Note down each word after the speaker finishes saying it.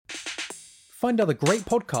Find other great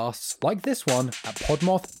podcasts like this one at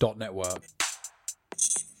podmoth.network.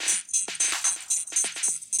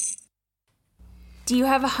 Do you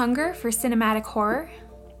have a hunger for cinematic horror?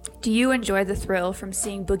 Do you enjoy the thrill from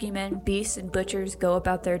seeing boogeymen, beasts, and butchers go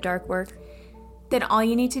about their dark work? Then all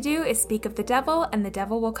you need to do is speak of the devil, and the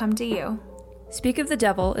devil will come to you. Speak of the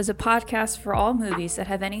Devil is a podcast for all movies that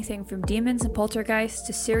have anything from demons and poltergeists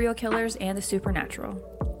to serial killers and the supernatural.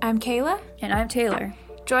 I'm Kayla. And I'm Taylor.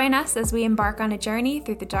 Join us as we embark on a journey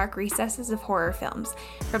through the dark recesses of horror films,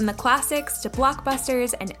 from the classics to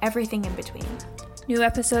blockbusters and everything in between. New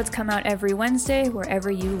episodes come out every Wednesday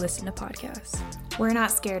wherever you listen to podcasts. We're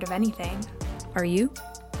not scared of anything. Are you?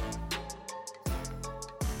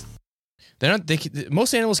 They're not.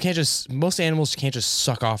 Most animals can't just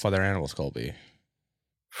suck off other animals, Colby.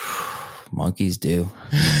 Monkeys do.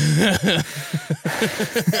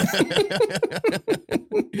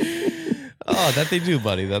 Oh, that they do,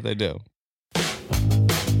 buddy. That they do.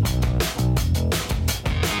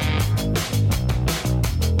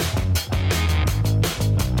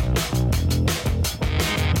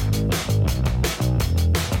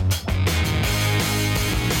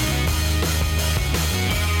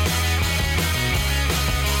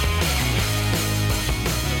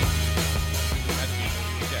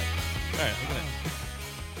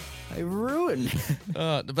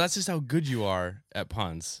 But that's just how good you are at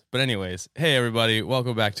puns. But anyways, hey everybody,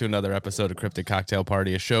 welcome back to another episode of Cryptic Cocktail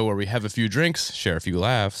Party, a show where we have a few drinks, share a few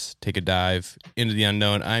laughs, take a dive into the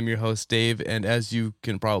unknown. I'm your host, Dave, and as you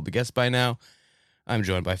can probably guess by now, I'm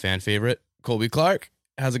joined by fan favorite, Colby Clark.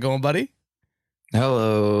 How's it going, buddy?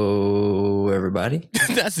 Hello, everybody.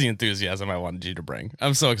 That's the enthusiasm I wanted you to bring.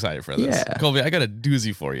 I'm so excited for this. Yeah. Colby, I got a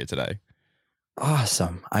doozy for you today.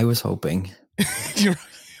 Awesome. I was hoping. You're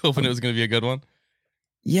hoping it was going to be a good one?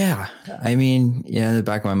 Yeah. I mean, in the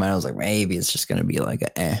back of my mind, I was like, maybe it's just going to be like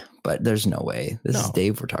but there's no way. This is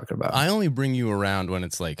Dave we're talking about. I only bring you around when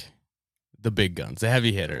it's like the big guns, the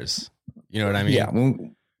heavy hitters. You know what I mean? Yeah.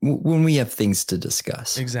 When we have things to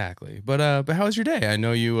discuss. Exactly. But how was your day? I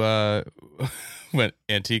know you went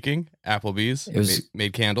antiquing, Applebee's,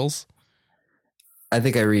 made candles. I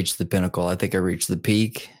think I reached the pinnacle. I think I reached the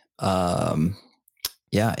peak. Antiquing,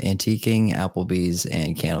 Applebee's,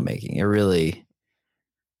 and candle making.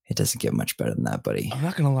 It doesn't get much better than that, buddy. I'm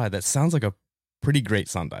not gonna lie, that sounds like a pretty great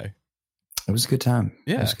Sunday. It was a good time.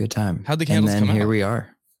 Yeah, it was a good time. How'd the candles come out? And then here we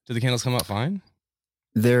are. Did the candles come out fine?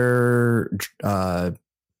 They're, I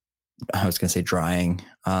was gonna say drying.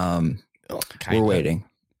 We're waiting.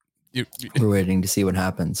 We're waiting to see what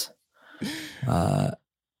happens.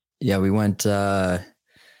 We went.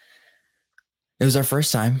 It was our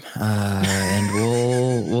first time, and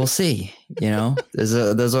we'll see.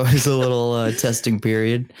 There's always a little testing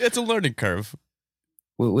period. It's a learning curve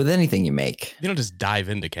with anything you make. You don't just dive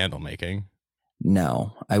into candle making.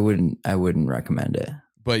 No, I wouldn't recommend it.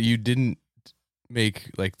 But you didn't make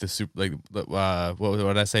like the soup, like what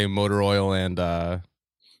would I say, motor oil and like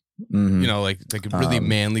really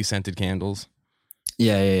manly scented candles.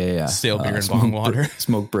 Yeah. Stale beer and bong water.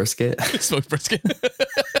 Smoked brisket. Smoked brisket.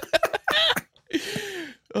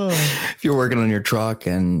 If you're working on your truck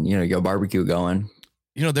and you got barbecue going,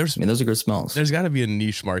 those are good smells. There's got to be a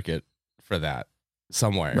niche market for that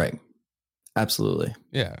somewhere, right? Absolutely.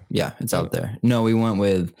 Yeah, it's out there. No, we went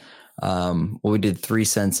with we did 3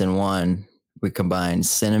 cents in one. We combined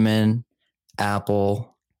cinnamon,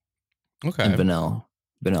 apple, and vanilla.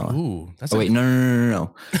 Ooh, that's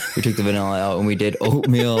no. We took the vanilla out and we did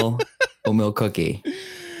oatmeal cookie.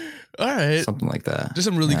 All right, something like that. Just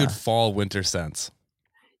some really good fall winter scents.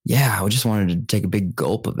 Yeah, I just wanted to take a big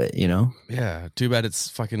gulp of it, Yeah, too bad it's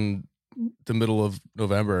fucking the middle of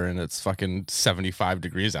November and it's fucking 75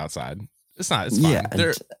 degrees outside. It's not. It's fine.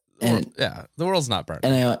 Yeah, the world's not burnt.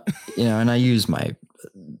 And I use my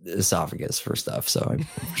esophagus for stuff, so I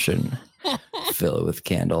shouldn't fill it with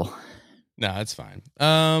candle. No, it's fine.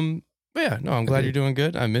 But yeah, no, I'm glad you're doing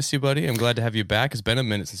good. I miss you, buddy. I'm glad to have you back. It's been a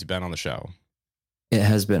minute since you've been on the show. It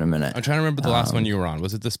has been a minute. I'm trying to remember the last one you were on.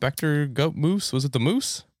 Was it the Spectre Goat Moose? Was it the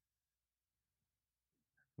Moose?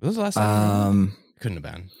 Was the last time? Couldn't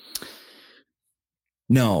have been.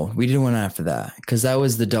 No, we did one after that because that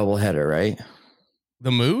was the double header, right? The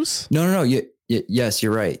Moose? No. Yes,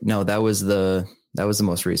 you're right. No, that was the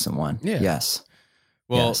most recent one. Yeah. Yes.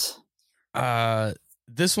 Well, yes.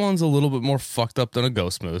 This one's a little bit more fucked up than a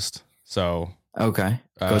Ghost Moose. So okay,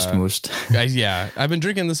 Ghost Moose. Yeah, I've been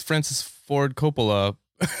drinking this Francis Ford Coppola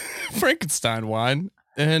Frankenstein wine,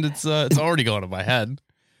 and it's already going to my head.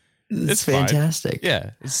 It's fantastic. Fine.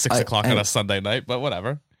 Yeah, it's 6 o'clock on a Sunday night, but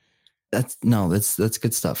whatever. That's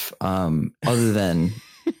good stuff. Other than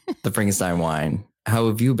the Frankenstein wine, how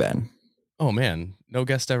have you been? Oh man, no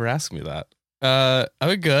guest ever asked me that.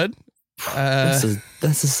 I'm good. That's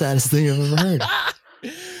the saddest thing I've ever heard.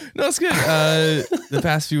 No, it's good. The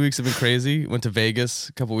past few weeks have been crazy. Went to Vegas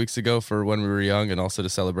a couple weeks ago for when we were young, and also to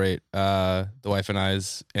celebrate the wife and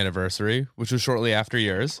I's anniversary, which was shortly after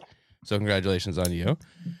yours. So congratulations on you.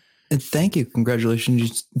 And thank you.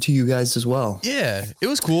 Congratulations to you guys as well. Yeah, it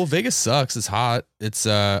was cool. Vegas sucks. It's hot. It's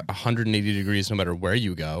 180 degrees no matter where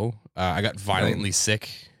you go. I got violently sick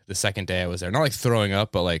the second day I was there. Not like throwing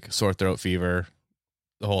up, but like sore throat, fever,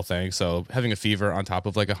 the whole thing. So having a fever on top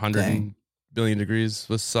of like 100 billion degrees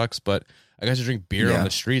sucks. But I got to drink beer on the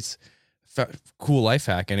streets. Cool life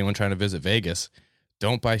hack. Anyone trying to visit Vegas,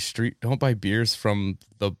 don't buy beers from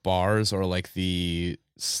the bars or like the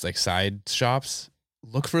like side shops.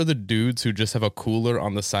 Look for the dudes who just have a cooler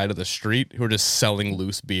on the side of the street who are just selling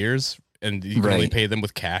loose beers, and you can only pay them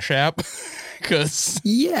with Cash App. Because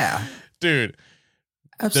dude,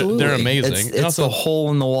 absolutely, they're amazing. It's also a hole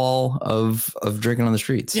in the wall of drinking on the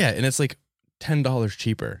streets. Yeah, and it's like $10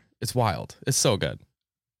 cheaper. It's wild. It's so good.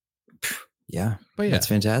 Yeah, but yeah, that's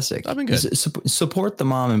fantastic. I've been good. Support the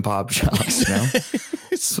mom and pop shops. You know,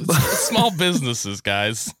 it's small businesses,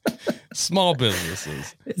 guys. Small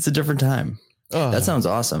businesses. It's a different time. Oh, that sounds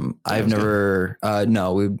awesome. I've never.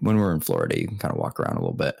 When we were in Florida, you can kind of walk around a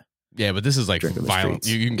little bit. Yeah, but this is like violent.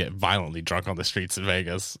 You can get violently drunk on the streets in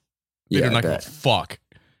Vegas. You're not gonna fuck.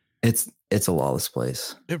 It's a lawless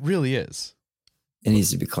place. It really is. It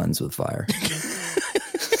needs to be cleansed with fire.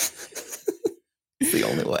 It's the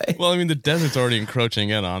only way. Well, I mean, the desert's already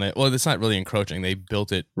encroaching in on it. Well, it's not really encroaching. They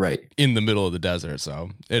built it in the middle of the desert,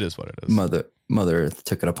 so it is what it is. Mother Earth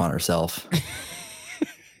took it upon herself.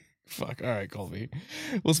 Fuck. All right, Colby.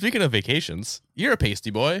 Well, speaking of vacations, you're a pasty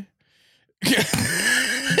boy.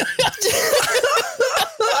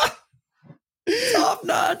 Top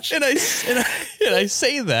notch. And I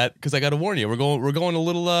say that because I got to warn you. We're going a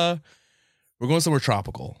little. We're going somewhere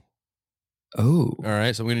tropical. Oh. All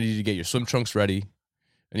right. So I'm gonna need you to get your swim trunks ready.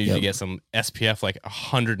 I need you to get some SPF like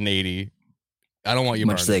 180. I don't want you.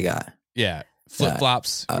 How much they got? Yeah. Flip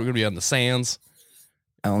flops. We're gonna be on the sands.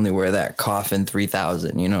 I only wear that Coffin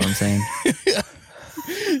 3000. You know what I'm saying?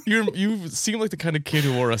 You seem like the kind of kid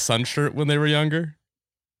who wore a sun shirt when they were younger.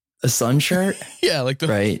 A sun shirt? Yeah, like the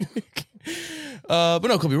right. But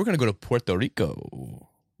no, Kobe, we're gonna go to Puerto Rico.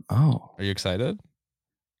 Oh, are you excited?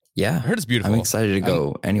 Yeah, I heard it's beautiful. I'm excited to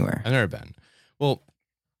go anywhere. I've never been. Well,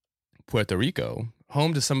 Puerto Rico,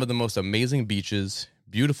 home to some of the most amazing beaches,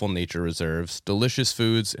 beautiful nature reserves, delicious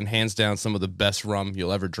foods, and hands down some of the best rum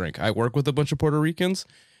you'll ever drink. I work with a bunch of Puerto Ricans,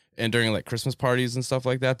 and during like Christmas parties and stuff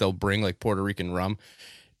like that, they'll bring like Puerto Rican rum.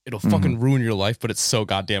 It'll fucking ruin your life, but it's so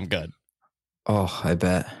goddamn good. Oh, I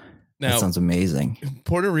bet. Now, that sounds amazing.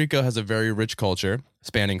 Puerto Rico has a very rich culture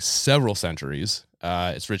spanning several centuries.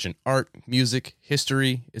 It's rich in art, music,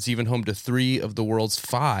 history. It's even home to 3 of the world's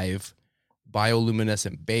 5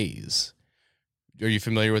 bioluminescent bays. Are you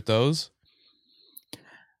familiar with those?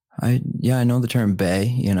 I know the term bay,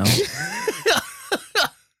 you know.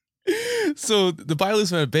 So the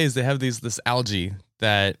bioluminescent bays, they have this algae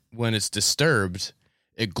that when it's disturbed,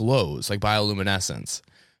 it glows like bioluminescence.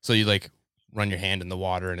 So you like run your hand in the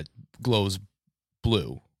water and it glows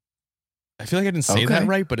blue. I feel like I didn't say that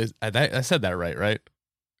right, but I said that right?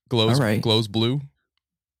 Glows blue.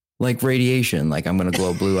 Like radiation, like I'm going to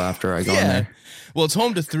glow blue after I go in there. Well, it's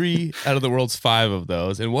home to 3 out of the world's 5 of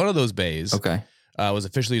those. And one of those bays was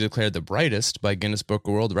officially declared the brightest by Guinness Book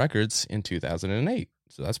of World Records in 2008.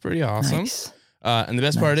 So that's pretty awesome. Nice. And the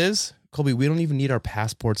best part is, Colby, we don't even need our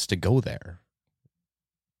passports to go there.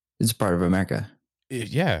 It's part of America.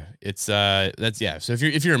 Yeah, it's So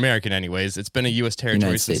if you're American, anyways, it's been a U.S.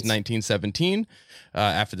 territory since 1917.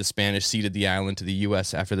 After the Spanish ceded the island to the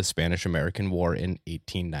U.S. after the Spanish-American War in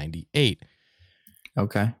 1898.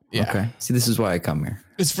 Okay. Yeah. Okay. See, this is why I come here.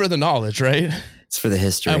 It's for the knowledge, right? It's for the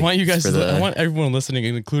history. I want you guys. I want everyone listening,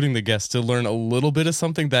 including the guests, to learn a little bit of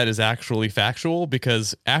something that is actually factual.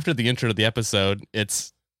 Because after the intro to the episode,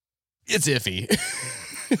 it's iffy.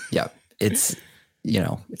 Yeah, it's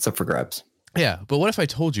up for grabs. Yeah, but what if I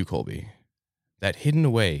told you, Colby, that hidden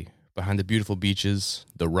away behind the beautiful beaches,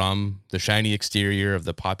 the rum, the shiny exterior of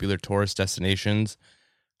the popular tourist destinations,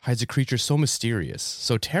 hides a creature so mysterious,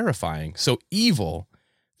 so terrifying, so evil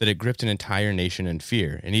that it gripped an entire nation in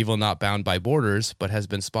fear, an evil not bound by borders, but has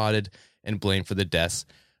been spotted and blamed for the deaths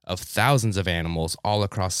of thousands of animals all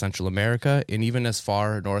across Central America and even as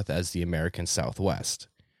far north as the American Southwest.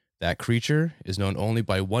 That creature is known only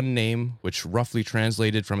by one name, which roughly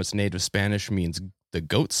translated from its native Spanish means the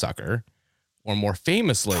goat sucker, or more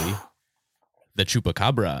famously, the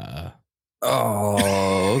Chupacabra.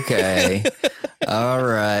 Oh, okay. All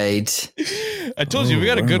right. I told you we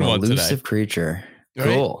got a good one today. Elusive creature. Right?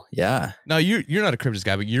 Cool. Yeah. Now you're not a cryptid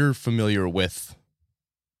guy, but you're familiar with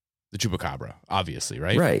the Chupacabra, obviously,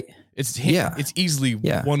 right? Right. It's Yeah. It's easily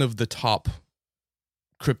one of the top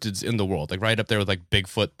cryptids in the world, like right up there with like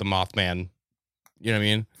Bigfoot, the Mothman. You know what I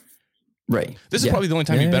mean? Right. This is probably the only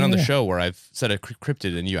time you've been on the show where I've said a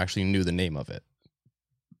cryptid and you actually knew the name of it.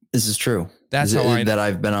 This is true. That's how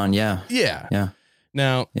I've been on. Yeah. Yeah. Yeah.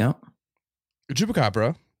 Now, the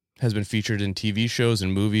Chupacabra has been featured in TV shows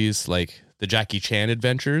and movies like the Jackie Chan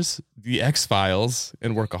Adventures, The X-Files,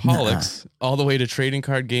 and Workaholics, all the way to trading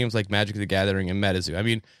card games like Magic the Gathering and MetaZoo. I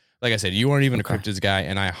mean, like I said, you aren't even a cryptids guy,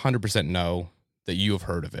 and I 100% know that you have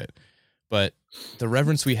heard of it. But the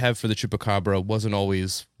reverence we have for the Chupacabra wasn't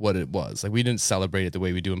always what it was. Like, we didn't celebrate it the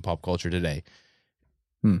way we do in pop culture today.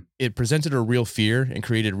 It presented a real fear and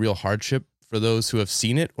created real hardship for those who have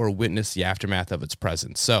seen it or witnessed the aftermath of its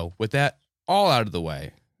presence. So, with that all out of the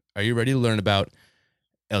way, are you ready to learn about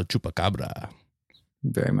El Chupacabra?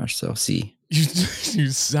 Very much so. See,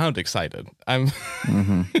 you sound excited. I'm.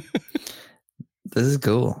 This is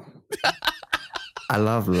cool. I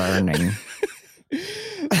love learning.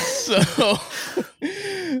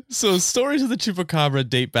 So stories of the Chupacabra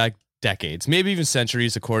date back decades, maybe even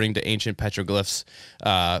centuries, according to ancient petroglyphs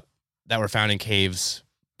that were found in caves,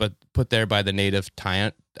 but put there by the native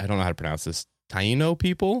I don't know how to pronounce this, Taino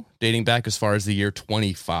people, dating back as far as the year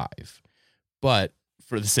 25. But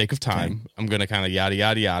for the sake of time, I'm going to kind of yada,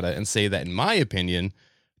 yada, yada, and say that in my opinion,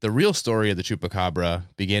 the real story of the Chupacabra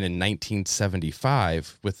began in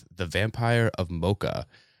 1975 with The Vampire of Mocha,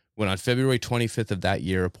 when on February 25th of that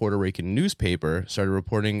year, a Puerto Rican newspaper started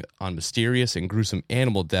reporting on mysterious and gruesome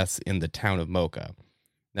animal deaths in the town of Mocha.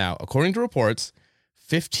 Now, according to reports,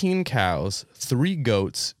 15 cows, 3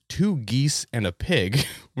 goats, 2 geese, and a pig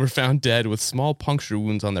were found dead with small puncture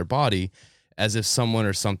wounds on their body, as if someone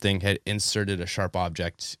or something had inserted a sharp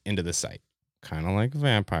object into the site. Kind of like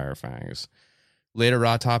vampire fangs. Later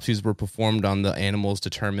autopsies were performed on the animals,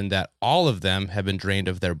 determined that all of them had been drained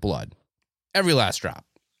of their blood. Every last drop.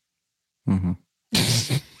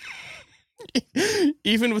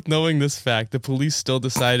 Even with knowing this fact, the police still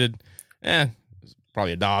decided, it's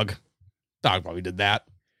probably a dog. Dog probably did that.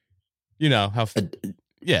 You know how...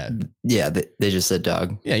 Yeah, they just said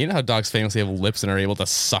dog. Yeah, you know how dogs famously have lips and are able to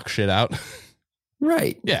suck shit out?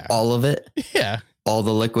 Right. Yeah. All of it? Yeah. All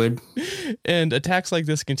the liquid? And attacks like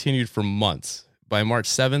this continued for months. By March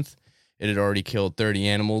 7th, it had already killed 30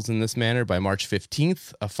 animals in this manner. By March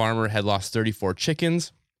 15th, a farmer had lost 34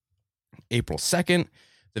 chickens. April 2nd,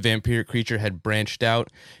 the vampiric creature had branched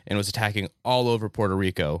out and was attacking all over Puerto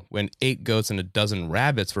Rico when 8 goats and a dozen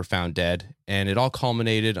rabbits were found dead. And it all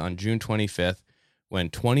culminated on June 25th when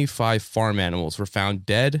 25 farm animals were found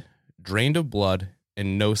dead, drained of blood,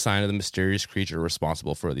 and no sign of the mysterious creature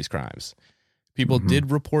responsible for these crimes. People did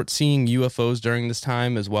report seeing UFOs during this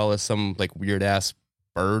time, as well as some like weird ass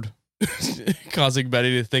bird, causing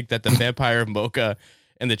many to think that the Vampire of Mocha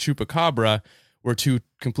and the Chupacabra were 2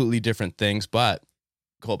 completely different things. But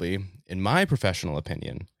Colby, in my professional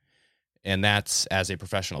opinion, and that's as a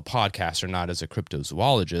professional podcaster, not as a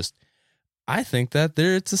cryptozoologist, I think that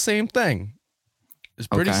it's the same thing. It's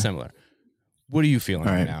pretty similar. What are you feeling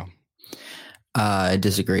right now? I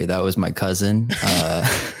disagree. That was my cousin.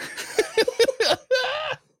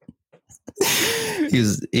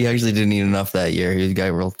 He actually didn't eat enough that year. He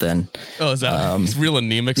got real thin. Oh, is that he's real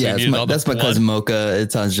anemic? So yeah, that's my cousin Mocha.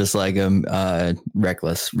 It sounds just like him.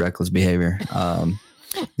 Reckless behavior.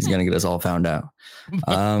 He's gonna get us all found out.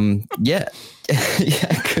 Yeah,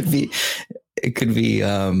 it could be.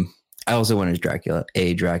 I also wanted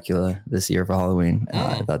Dracula this year for Halloween.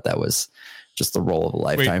 I thought that was just the role of a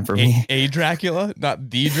lifetime for me. A Dracula, not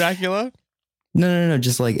the Dracula. No,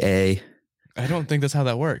 just like a. I don't think that's how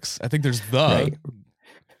that works. I think there's the. Right.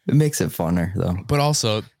 It makes it funner though. But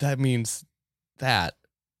also that means that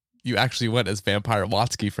you actually went as Vampire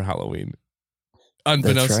Watsky for Halloween,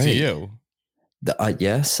 unbeknownst to you.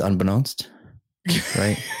 Yes, unbeknownst.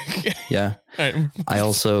 Right. Yeah. Right. I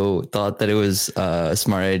also thought that it was a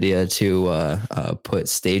smart idea to put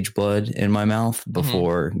stage blood in my mouth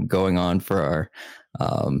before going on for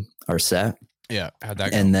our set. Yeah. How'd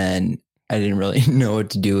that go? And then I didn't really know what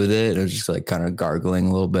to do with it. I was just like kind of gargling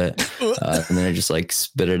a little bit. And then I just like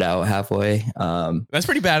spit it out halfway. That's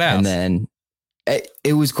pretty badass. And then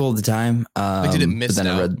it was cool at the time. Did it miss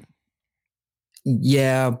out?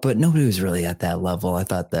 Yeah, but nobody was really at that level. I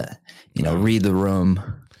thought that, read the room,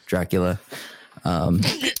 Dracula. And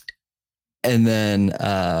then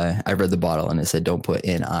I read the bottle and it said, don't put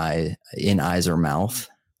in eyes or mouth.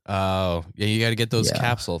 Oh, yeah. You got to get those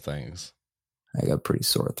capsule things. I got a pretty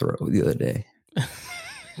sore throat the other day.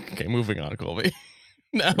 Okay, moving on, Colby.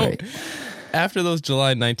 Now, Right. after those July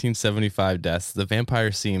 1975 deaths, the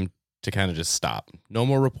vampire seemed to kind of just stop. No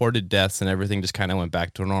more reported deaths, and everything just kind of went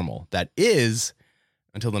back to normal. That is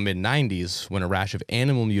until the mid-90s, when a rash of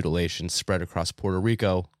animal mutilation spread across Puerto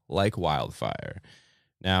Rico like wildfire.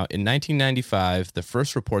 Now, in 1995, the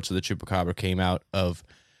first reports of the Chupacabra came out of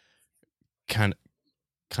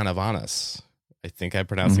Canavanas. I think I'm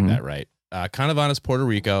pronouncing that right. Canavanas, Puerto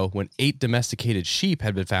Rico, when 8 domesticated sheep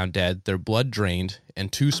had been found dead, their blood drained,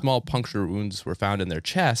 and 2 small puncture wounds were found in their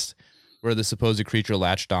chest, where the supposed creature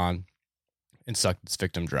latched on and sucked its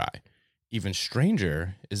victim dry. Even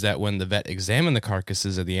stranger is that when the vet examined the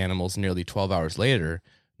carcasses of the animals nearly 12 hours later,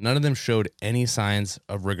 none of them showed any signs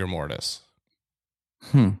of rigor mortis.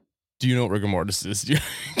 Do you know what rigor mortis is? You're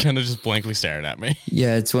kind of just blankly staring at me.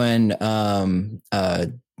 Yeah, it's when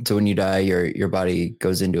so when you die, your body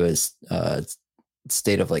goes into a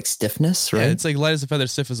state of like stiffness, right? Yeah, it's like light as a feather,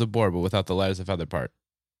 stiff as a board, but without the light as a feather part.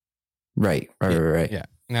 Right. Yeah.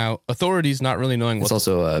 Now, authorities not really knowing It's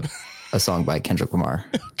also a song by Kendrick Lamar.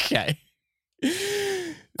 Okay.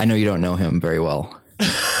 I know you don't know him very well. Is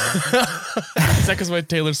that because of my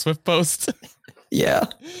Taylor Swift post? Yeah.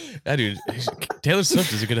 Yeah, dude. Taylor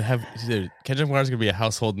Swift is going to have... Kendrick Lamar is going to be a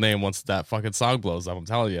household name once that fucking song blows up, I'm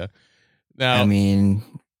telling you. Now, I mean...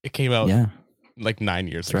 It came out like 9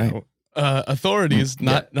 years That's ago. Right. Authorities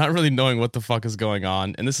not really knowing what the fuck is going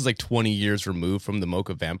on, and this is like 20 years removed from the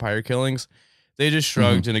Mocha vampire killings, they just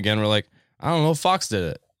shrugged and again were like, I don't know, Fox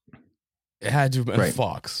did it. It had to have been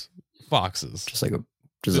Fox. Foxes. Just like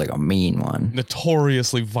a mean one.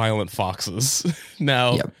 Notoriously violent foxes.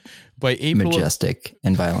 Now, by April... Majestic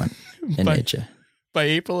and violent in nature. By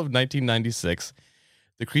April of 1996...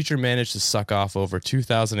 the creature managed to suck off over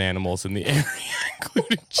 2,000 animals in the area,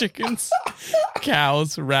 including chickens,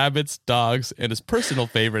 cows, rabbits, dogs, and his personal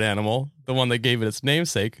favorite animal, the one that gave it its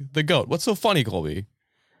namesake, the goat. What's so funny, Colby?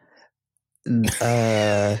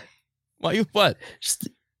 What? Just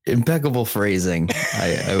impeccable phrasing,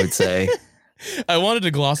 I would say. I wanted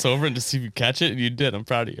to gloss over and to see if you catch it, and you did. I'm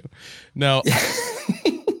proud of you. Now,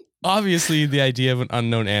 obviously, the idea of an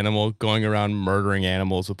unknown animal going around murdering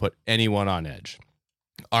animals would put anyone on edge.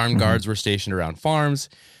 Armed guards were stationed around farms.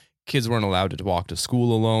 Kids weren't allowed to walk to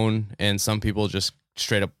school alone, and some people just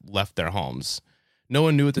straight up left their homes. No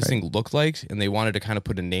one knew what this thing looked like, and they wanted to kind of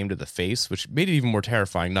put a name to the face, which made it even more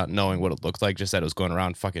terrifying, not knowing what it looked like, just that it was going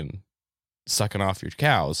around fucking sucking off your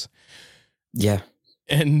cows. Yeah.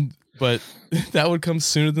 But that would come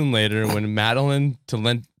sooner than later when Madeline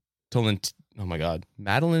Tolentino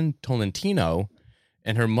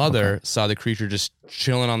and her mother saw the creature just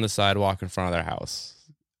chilling on the sidewalk in front of their house.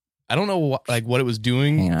 I don't know what it was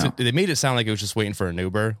doing. They made it sound like it was just waiting for an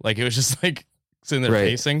Uber. Like it was just like sitting there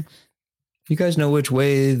pacing. You guys know which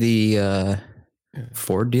way the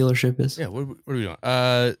Ford dealership is? Yeah. What are we doing?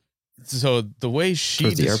 So the way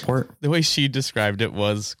the airport, the way she described it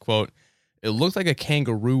was, quote, "It looked like a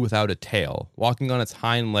kangaroo without a tail, walking on its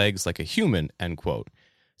hind legs like a human," end quote.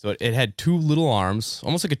 So it had 2 little arms,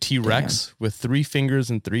 almost like a T-Rex, with 3 fingers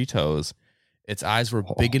and 3 toes. Its eyes were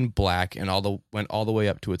big and black and went all the way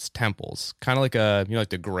up to its temples. Kind of like like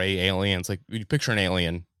the gray aliens. Like you picture an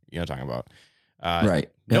alien, you know what I'm talking about. Right.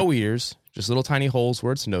 No ears, just little tiny holes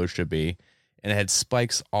where its nose should be. And it had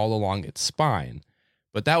spikes all along its spine.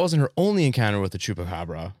 But that wasn't her only encounter with the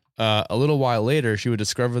Chupacabra. A little while later, she would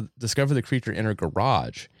discover the creature in her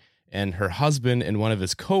garage. And her husband and one of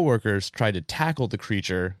his coworkers tried to tackle the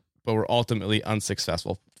creature, but were ultimately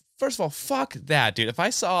unsuccessful. First of all, fuck that, dude. If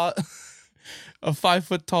I saw a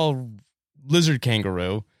 5-foot tall lizard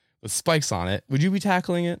kangaroo with spikes on it, would you be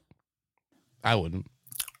tackling it? I wouldn't.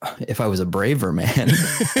 If I was a braver man,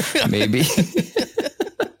 maybe.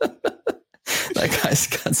 That guy's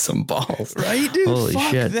got some balls. Right, dude? Holy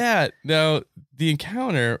fuck shit. that. Now, the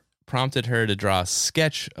encounter prompted her to draw a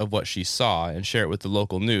sketch of what she saw and share it with the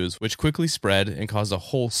local news, which quickly spread and caused a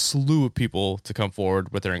whole slew of people to come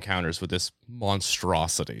forward with their encounters with this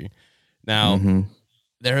monstrosity. Now,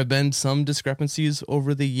 there have been some discrepancies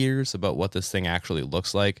over the years about what this thing actually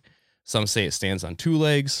looks like. Some say it stands on 2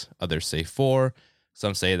 legs, others say 4.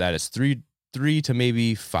 Some say that it's 3 to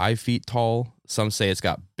maybe 5 feet tall. Some say it's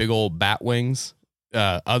got big old bat wings.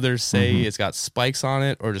 Others say it's got spikes on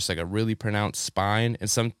it or just like a really pronounced spine. And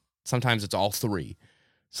sometimes it's all 3.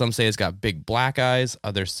 Some say it's got big black eyes.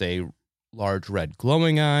 Others say large red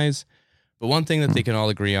glowing eyes. But one thing that they can all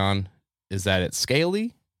agree on is that it's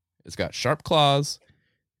scaly, it's got sharp claws,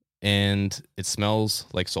 and it smells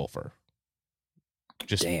like sulfur.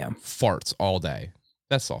 Just farts all day.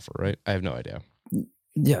 That's sulfur, right? I have no idea.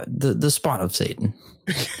 Yeah, the spawn of Satan,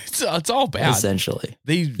 it's all bad. essentially.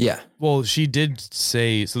 Well, she did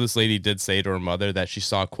say, so this lady did say to her mother that she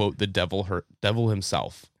saw, quote, the devil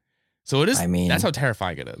himself. So it is, that's how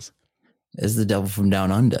terrifying it is. Is the devil from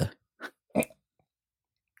down under.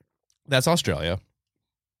 That's Australia.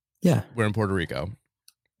 Yeah. We're in Puerto Rico.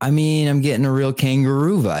 I mean, I'm getting a real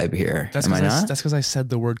kangaroo vibe here. Am I not? That's because I said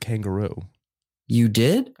the word kangaroo. You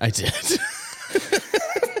did? I did.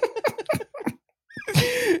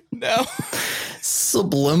 No.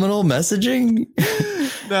 Subliminal messaging?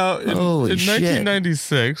 Now, in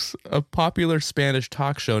 1996, a popular Spanish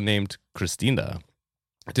talk show named Cristina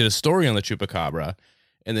did a story on the Chupacabra,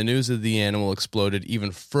 and the news of the animal exploded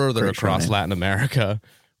even further across Latin America,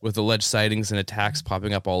 with alleged sightings and attacks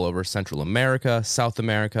popping up all over Central America, South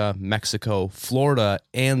America, Mexico, Florida,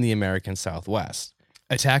 and the American Southwest.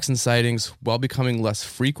 Attacks and sightings, while becoming less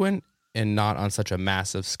frequent and not on such a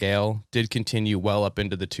massive scale, did continue well up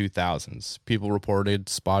into the 2000s. People reported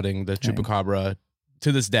spotting the Chupacabra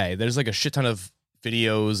to this day. There's like a shit ton of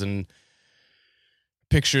videos and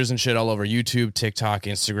pictures and shit all over YouTube, TikTok,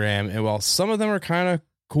 Instagram. And while some of them are kind of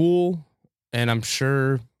cool, and I'm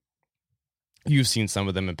sure you've seen some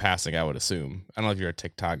of them in passing, I would assume. I don't know if you're a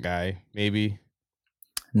TikTok guy, maybe.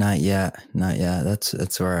 Not yet.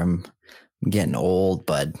 That's where I'm getting old,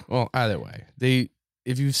 bud. Well, either way,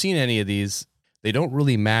 if you've seen any of these, they don't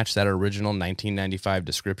really match that original 1995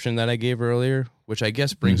 description that I gave earlier, which I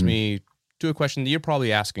guess brings me to a question that you're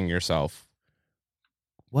probably asking yourself.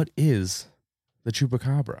 What is the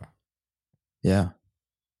Chupacabra? Yeah.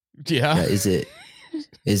 Is it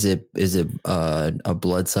a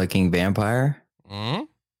blood-sucking vampire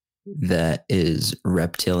that is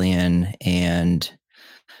reptilian and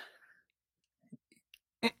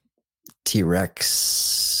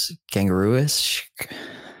T-Rex kangaroo-ish?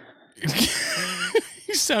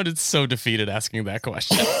 You sounded so defeated asking that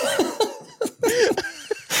question.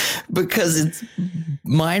 Because it's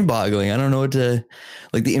mind-boggling. I don't know what to,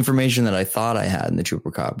 like, the information that I thought I had in the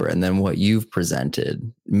Chupacabra and then what you've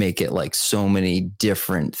presented make it like so many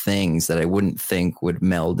different things that I wouldn't think would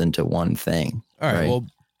meld into one thing. All right. Well,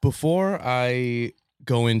 before I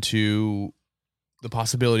go into the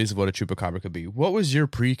possibilities of what a Chupacabra could be, what was your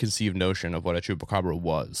preconceived notion of what a Chupacabra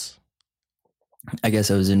was? I guess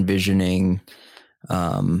I was envisioning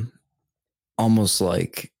almost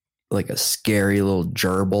like a scary little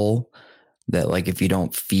gerbil that, like, if you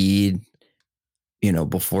don't feed,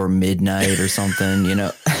 before midnight or something,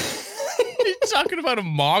 You're talking about a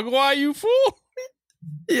mogwai, you fool?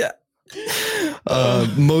 Yeah.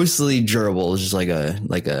 Mostly gerbil, just like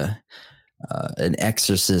an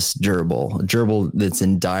exorcist gerbil, a gerbil that's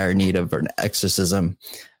in dire need of an exorcism,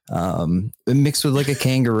 mixed with like a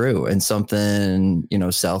kangaroo and something,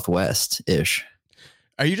 Southwest-ish.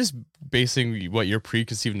 Are you just basing what your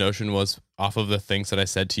preconceived notion was off of the things that I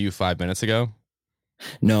said to you 5 minutes ago?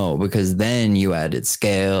 No, because then you added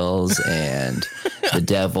scales and the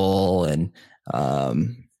devil and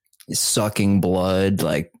sucking blood,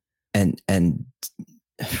 like, and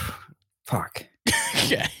fuck.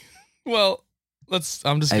 Okay. Well, I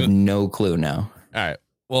have no clue now. All right.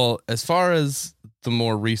 Well, as far as the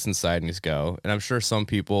more recent sightings go, and I'm sure some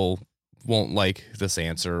people won't like this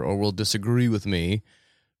answer or will disagree with me,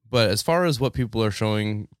 but as far as what people are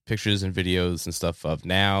showing pictures and videos and stuff of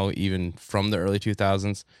now, even from the early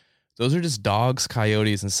 2000s, those are just dogs,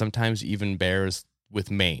 coyotes, and sometimes even bears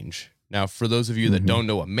with mange. Now, for those of you that don't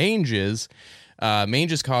know what mange is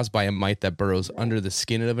caused by a mite that burrows under the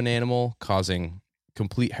skin of an animal, causing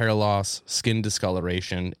complete hair loss, skin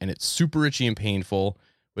discoloration, and it's super itchy and painful,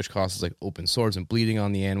 which causes like open sores and bleeding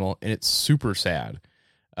on the animal, and it's super sad.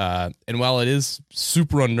 And while it is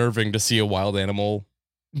super unnerving to see a wild animal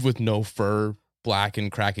with no fur, black and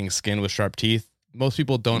cracking skin with sharp teeth, most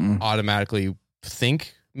people don't automatically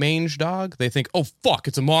think mange dog. They think, oh, fuck,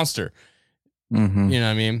 it's a monster. You know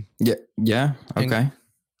what I mean? Yeah. Okay.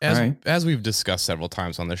 As we've discussed several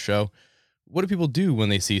times on this show, what do people do when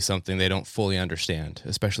they see something they don't fully understand,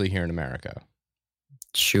 especially here in America?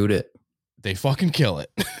 Shoot it. They fucking kill it.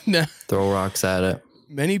 Throw rocks at it.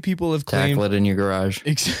 Many people have claimed... Tackle it in your garage.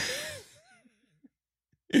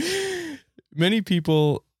 Many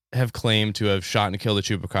people have claimed to have shot and killed a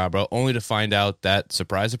Chupacabra, only to find out that,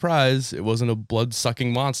 surprise, surprise, it wasn't a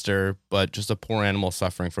blood-sucking monster, but just a poor animal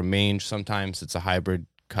suffering from mange. Sometimes it's a hybrid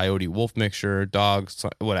coyote-wolf mixture, dog,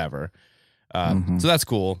 whatever. So that's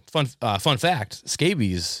cool. Fun fact,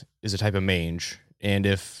 scabies is a type of mange. And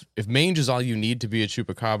if mange is all you need to be a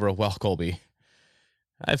Chupacabra, well, Colby,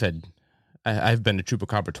 I've been a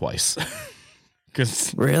Chupacabra twice.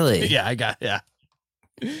 Really? Yeah.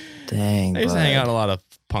 Dang. I used to hang out in a lot of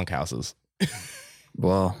punk houses.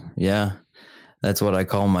 Well, yeah, that's what I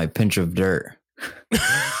call my pinch of dirt.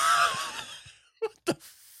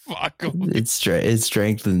 Fuck. It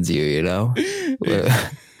strengthens you, you know,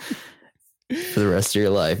 for the rest of your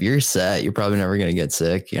life. You're set. You're probably never gonna get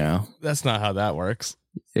sick, you know. That's not how that works.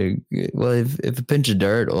 Well, if a pinch of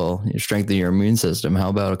dirt will strengthen your immune system, how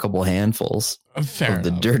about a couple handfuls Fair of the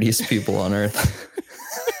enough. dirtiest people on earth,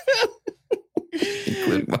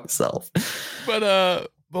 including myself? But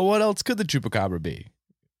what else could the chupacabra be?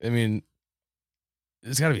 I mean,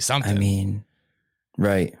 there's got to be something. I mean,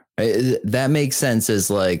 right. That makes sense as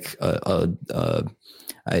like I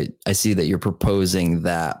see that you're proposing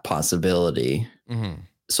that possibility. Mm-hmm.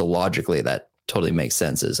 So logically, that totally makes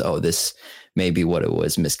sense as, oh, this may be what it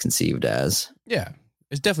was misconceived as. Yeah,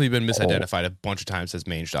 it's definitely been misidentified a bunch of times as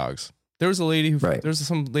mange dogs. There was a lady who, Right. there was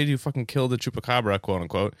some lady who fucking killed a chupacabra, quote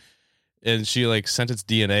unquote, and she like sent its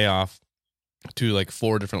DNA off to like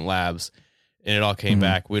 4 different labs, and it all came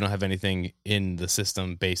back. We don't have anything in the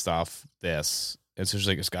system based off this. And so she's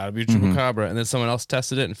like, it's got to be a chupacabra. And then someone else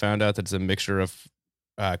tested it and found out that it's a mixture of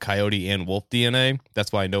coyote and wolf DNA.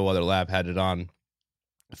 That's why no other lab had it on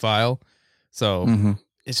file. So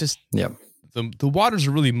it's just, the waters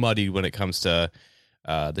are really muddy when it comes to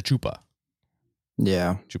the chupacabra.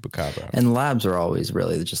 And labs are always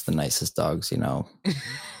really just the nicest dogs, you know.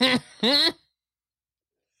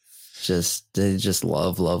 They just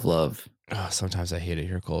love. Oh, sometimes I hate it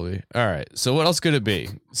here, Colby. All right. So what else could it be?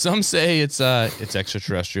 Some say it's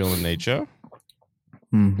extraterrestrial in nature.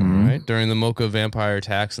 Mm-hmm. All right. During the Mocha vampire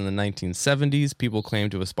attacks in the 1970s, people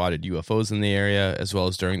claimed to have spotted UFOs in the area, as well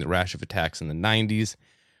as during the rash of attacks in the 90s.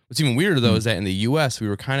 What's even weirder, though, is that in the U.S., we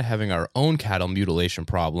were kind of having our own cattle mutilation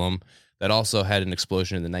problem that also had an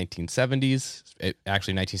explosion in the 1970s,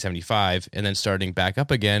 actually 1975, and then starting back up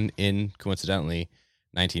again in, coincidentally,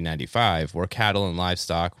 1995, where cattle and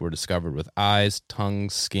livestock were discovered with eyes,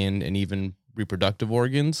 tongues, skin, and even reproductive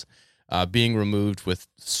organs being removed with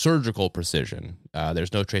surgical precision.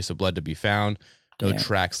 There's no trace of blood to be found, no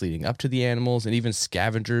tracks leading up to the animals, and even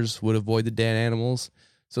scavengers would avoid the dead animals.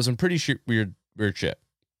 So some pretty weird shit.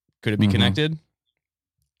 Could it be connected?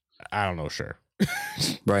 I don't know. Sure.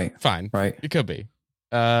 Right. Fine. Right. It could be.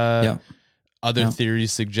 Other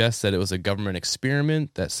theories suggest that it was a government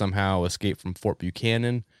experiment that somehow escaped from Fort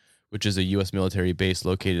Buchanan, which is a U.S. military base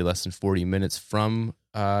located less than 40 minutes from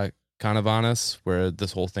Canavanas, where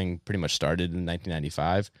this whole thing pretty much started in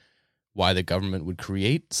 1995. Why the government would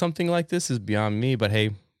create something like this is beyond me, but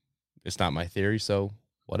hey, it's not my theory, so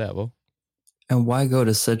whatever. And why go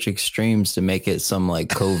to such extremes to make it some like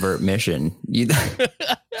covert mission? You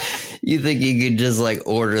think you could just like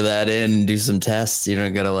order that in and do some tests? You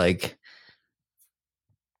don't gotta like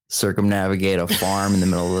circumnavigate a farm in the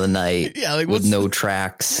middle of the night with no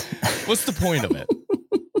tracks. What's the point of it?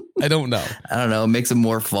 I don't know. I don't know. It makes it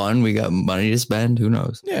more fun. We got money to spend. Who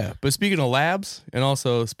knows? Yeah. But speaking of labs, and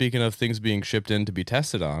also speaking of things being shipped in to be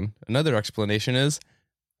tested on, another explanation is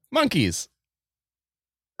monkeys.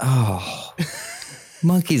 Oh,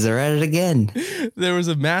 monkeys are at it again. There was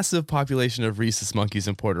a massive population of rhesus monkeys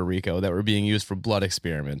in Puerto Rico that were being used for blood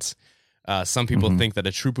experiments. Some people think that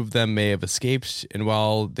a troop of them may have escaped, and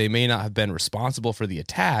while they may not have been responsible for the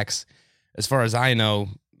attacks, as far as I know,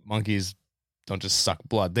 monkeys don't just suck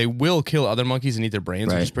blood. They will kill other monkeys and eat their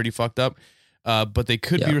brains, which is pretty fucked up. But they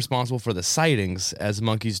could be responsible for the sightings, as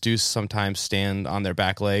monkeys do sometimes stand on their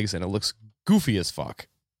back legs, and it looks goofy as fuck.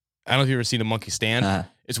 I don't know if you've ever seen a monkey stand.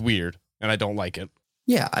 It's weird, and I don't like it.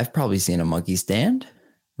 Yeah, I've probably seen a monkey stand,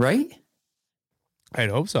 right? I'd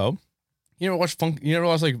hope so. You never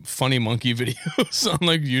watch like funny monkey videos on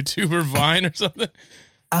like YouTube or Vine or something?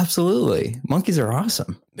 Absolutely. Monkeys are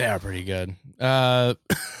awesome. They are pretty good.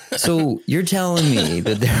 So you're telling me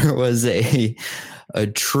that there was a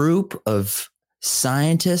troop of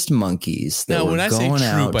scientist monkees that now, were when I say going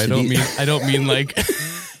troop, out I don't mean like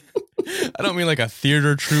I don't mean like a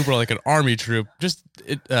theater troop or like an army troop. Just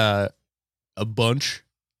a bunch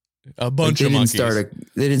of monkeys. They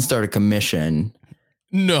didn't start a commission.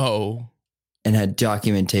 No. And had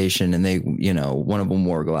documentation, and they, one of them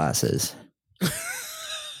wore glasses.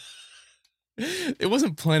 It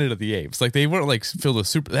wasn't Planet of the Apes. Like, they weren't like filled with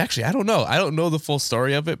super. Actually, I don't know. I don't know the full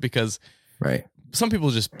story of it because some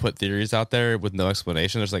people just put theories out there with no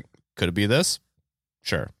explanation. There's like, could it be this?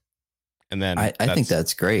 Sure. And then I think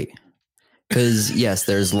that's great. Because yes,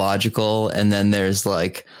 there's logical, and then there's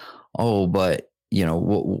like, oh, but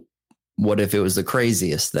what if it was the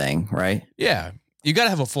craziest thing, right? Yeah, you got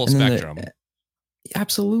to have a full spectrum.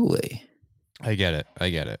 Absolutely, I get it.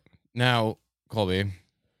 Now, Colby,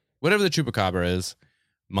 whatever the chupacabra is,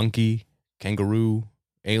 monkey, kangaroo,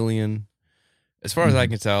 alien, As far as I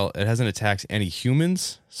can tell, it hasn't attacked any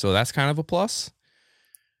humans, so that's kind of a plus.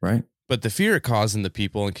 Right. But the fear it caused in the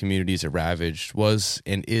people and communities it ravaged was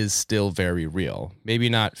and is still very real. Maybe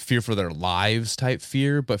not fear for their lives type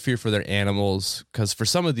fear, but fear for their animals. Because for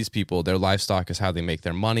some of these people, their livestock is how they make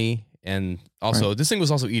their money. And also, this thing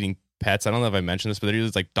was also eating pets. I don't know if I mentioned this, but they're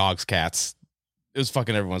using like dogs, cats. It was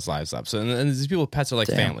fucking everyone's lives up. So, and these people with pets are like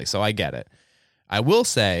family. So I get it. I will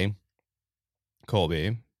say,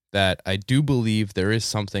 Colby, that I do believe there is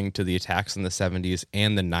something to the attacks in the 70s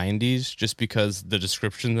and the 90s, just because the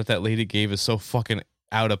description that lady gave is so fucking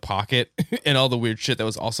out of pocket and all the weird shit that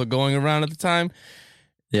was also going around at the time.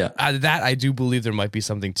 Yeah. That I do believe there might be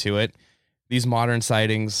something to it. These modern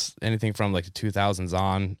sightings, anything from like the 2000s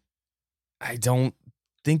on, I don't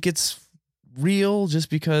think it's real, just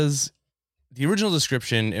because the original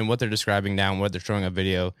description and what they're describing now and what they're showing on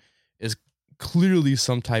video is clearly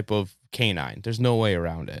some type of canine. There's no way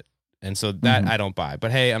around it. And so that I don't buy.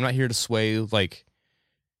 But hey, I'm not here to sway like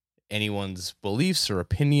anyone's beliefs or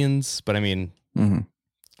opinions, but I mean,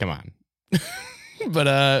 come on. but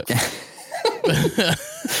I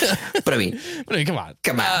mean, come on.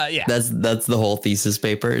 Yeah. That's the whole thesis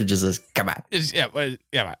paper. It just says, come on. But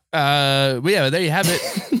yeah, there you have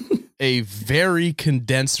it. A very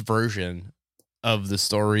condensed version of the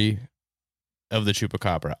story of the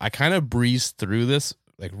Chupacabra. I kind of breezed through this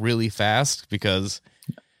like really fast because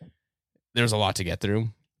there's a lot to get through,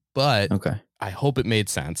 but I hope it made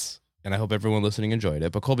sense and I hope everyone listening enjoyed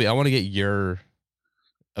it. But Colby, I want to get your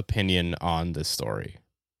opinion on this story.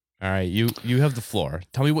 All right. You have the floor.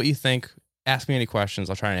 Tell me what you think. Ask me any questions.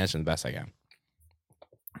 I'll try and answer them the best I can.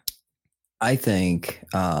 I think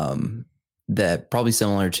that probably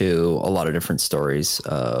similar to a lot of different stories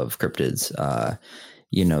of cryptids,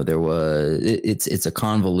 it's a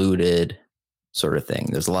convoluted sort of thing.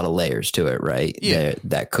 There's a lot of layers to it, right? Yeah.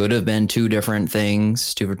 That could have been two different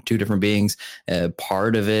things, two different beings.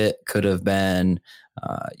 Part of it could have been,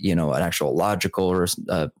 an actual logical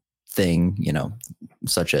thing,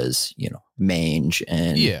 such as, mange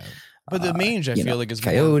and but the mange I feel like is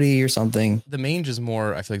coyote more, or something. The mange is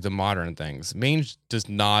more, I feel like, the modern things. Mange does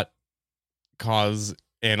not cause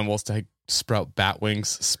animals to sprout bat wings,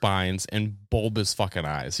 spines, and bulbous fucking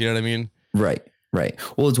eyes. You know what I mean? Right.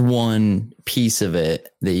 Well, it's one piece of it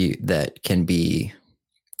that can be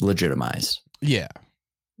legitimized. Yeah.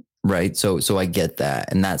 Right. So I get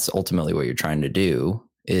that. And that's ultimately what you're trying to do,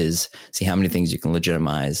 is see how many things you can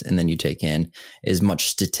legitimize. And then you take in as much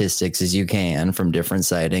statistics as you can from different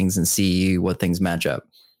sightings and see what things match up.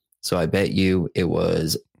 So I bet you it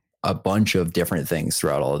was a bunch of different things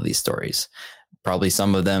throughout all of these stories. Probably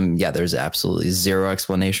some of them, there's absolutely zero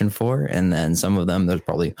explanation for. And then some of them, there's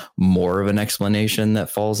probably more of an explanation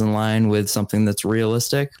that falls in line with something that's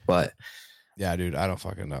realistic. But yeah, dude, I don't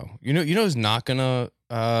fucking know. You know who's not gonna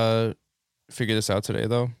figure this out today,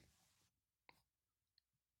 though?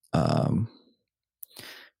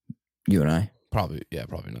 You and I? Probably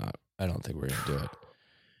not. I don't think we're gonna do it.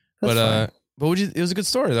 That's but it was a good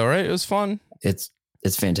story though, right? It was fun. It's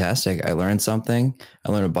fantastic. I learned something.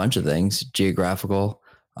 I learned a bunch of things. Geographical,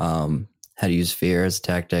 how to use fear as a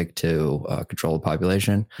tactic to control the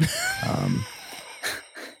population. I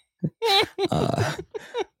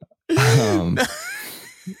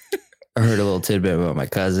heard a little tidbit about my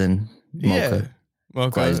cousin, Mocha.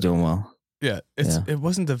 Mocha. He's doing well. Yeah, it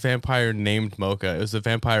wasn't the vampire named Mocha. It was the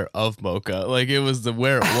vampire of Mocha. Like, it was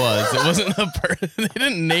where it was. It wasn't a person. They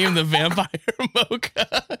didn't name the vampire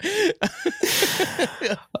Mocha.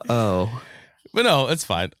 Oh, but no, it's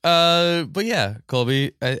fine. But yeah,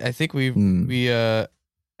 Colby, I think we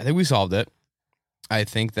solved it. I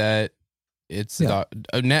think that it's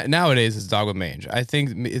nowadays it's dog with mange. I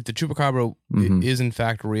think if the Chupacabra is in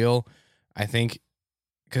fact real, I think,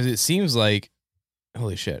 because it seems like,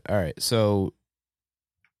 holy shit. All right. So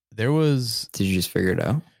there was. Did you just figure it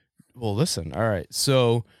out? Well, listen. All right.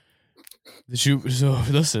 So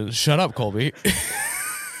listen, shut up, Colby.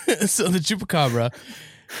 So the Chupacabra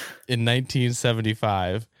in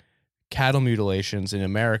 1975, cattle mutilations in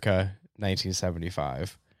America,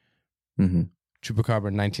 1975. Chupacabra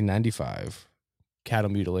in 1995, cattle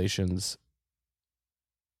mutilations,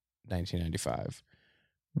 1995.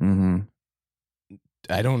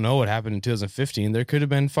 I don't know what happened in 2015. There could have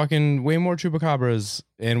been fucking way more Chupacabras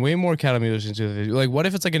and way more cattle mutilations in 2015. Like, what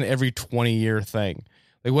if it's like an every 20-year thing?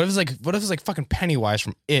 Like, what if it's like fucking Pennywise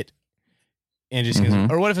from It, and just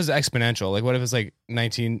or what if it's exponential? Like, what if it's like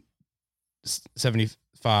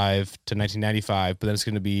 1975 to 1995, but then it's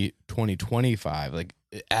going to be 2025? Like,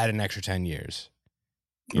 add an extra 10 years.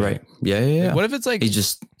 Right. Yeah. Like, what if it's like he's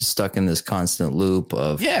just stuck in this constant loop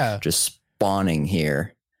of just spawning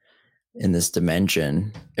here? in this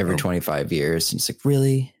dimension every 25 years. And it's like,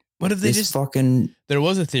 really? What if they This just fucking There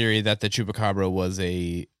was a theory that the Chupacabra was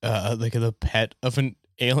a like the pet of an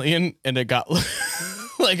alien, and it got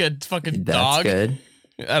like a fucking that's dog. good.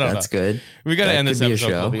 I don't know. That's good. We got to That end this could be a episode.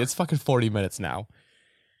 show. Colby. It's fucking 40 minutes now.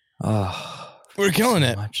 Oh, We're killing so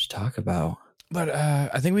it. much to talk about. But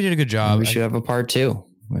I think we did a good job. We should have a part 2.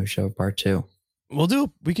 We should have a part 2.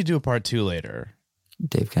 We could do a part 2 later.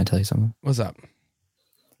 Dave, can I tell you something? What's up?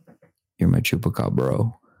 You're my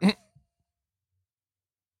Chupacabra.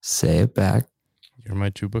 Say it back. You're my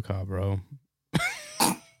Chupacabra.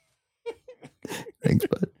 Thanks,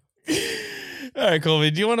 bud. All right,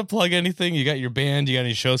 Colby, do you want to plug anything? You got your band? You got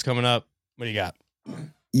any shows coming up? What do you got?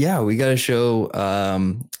 Yeah, we got a show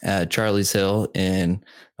at Charlie's Hill in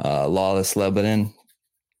Lawless, Lebanon.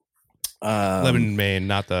 Lebanon, Maine,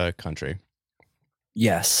 not the country.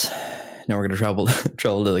 Yes. Now we're going to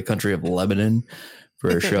travel to the country of Lebanon for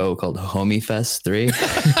a show called Homie Fest 3.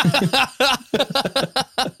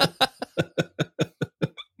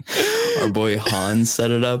 Our boy Hans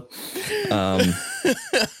set it up.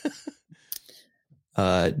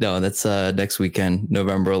 No, that's next weekend,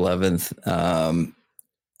 November 11th.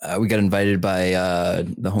 We got invited by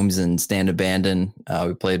the Homies and Stand Abandon.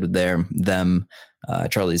 We played with them,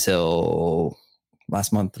 Charlie's Hill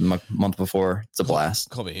last month, the month before. It's a blast.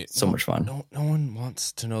 Colby, So much fun. No one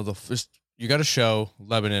wants to know the first. You got a show,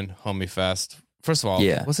 Lebanon Homie Fest. First of all,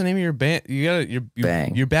 Yeah. What's the name of your band?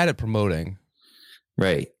 Bang. You're bad at promoting.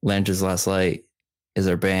 Right. Lanterns Last Light is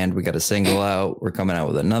our band. We got a single out. We're coming out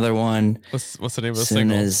with another one. What's the name of the As soon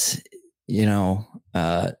single? as,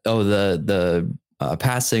 the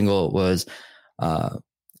past single was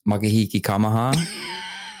Makahiki Kamaha.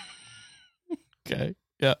 Okay.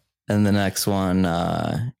 Yeah. And the next one,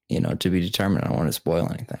 to be determined. I don't want to spoil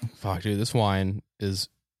anything. Fuck, dude, this wine is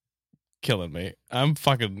killing me. I'm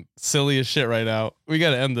fucking silly as shit right now. We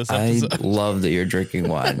got to end this I episode. love that you're drinking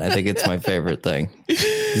wine. I think it's my favorite thing. This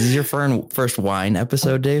is your first wine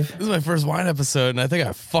episode, Dave? This is my first wine episode, and I think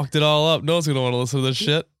I fucked it all up. No one's going to want to listen to this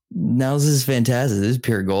shit. No, this is fantastic. This is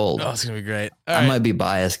pure gold. Oh, it's going to be great. All I right. might be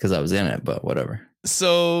biased because I was in it, but whatever.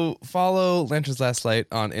 So follow Lanterns Last Light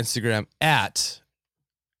on Instagram at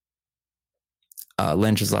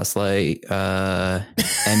Lanterns Last Light,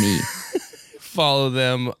 ME. follow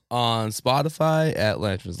them on Spotify at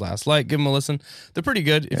Lanterns Last Light. Give them a listen. They're pretty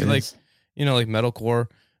good. If There you it like, is. like metalcore.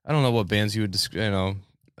 I don't know what bands you would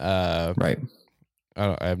Right.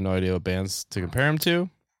 I have no idea what bands to compare them to.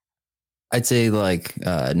 I'd say like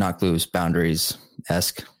Knock Loose, Boundaries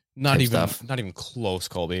esque. Not type even stuff. not even close,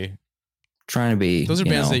 Colby. Trying to be. Those are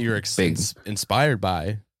bands that you're big. inspired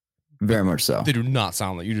by. Very much so. They do not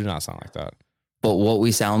sound like you. Do not sound like that. But what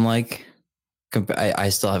we sound like, I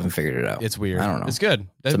still haven't figured it out. It's weird. I don't know. It's good.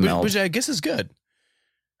 It's a meld. Which I guess is good.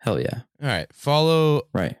 Hell yeah. All right. Follow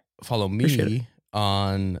Right. me Appreciate it.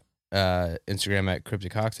 on Instagram at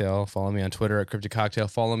Cryptic Cocktail. Follow me on Twitter at Cryptic Cocktail.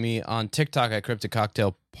 Follow me on TikTok at Cryptic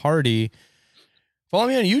Cocktail Party. Follow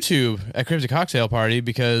me on YouTube at Cryptic Cocktail Party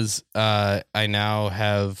because I now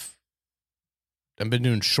have. I've been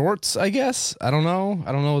doing shorts, I guess. I don't know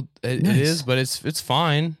what it Nice. is, but it's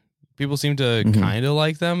fine. People seem to Mhm. kind of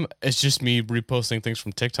like them. It's just me reposting things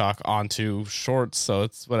from TikTok onto shorts, so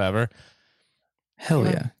it's whatever. Hell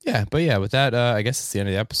yeah. Yeah, but yeah, with that, I guess it's the end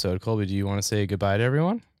of the episode. Colby, do you want to say goodbye to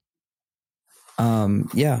everyone?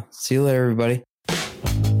 Yeah. See you later, everybody.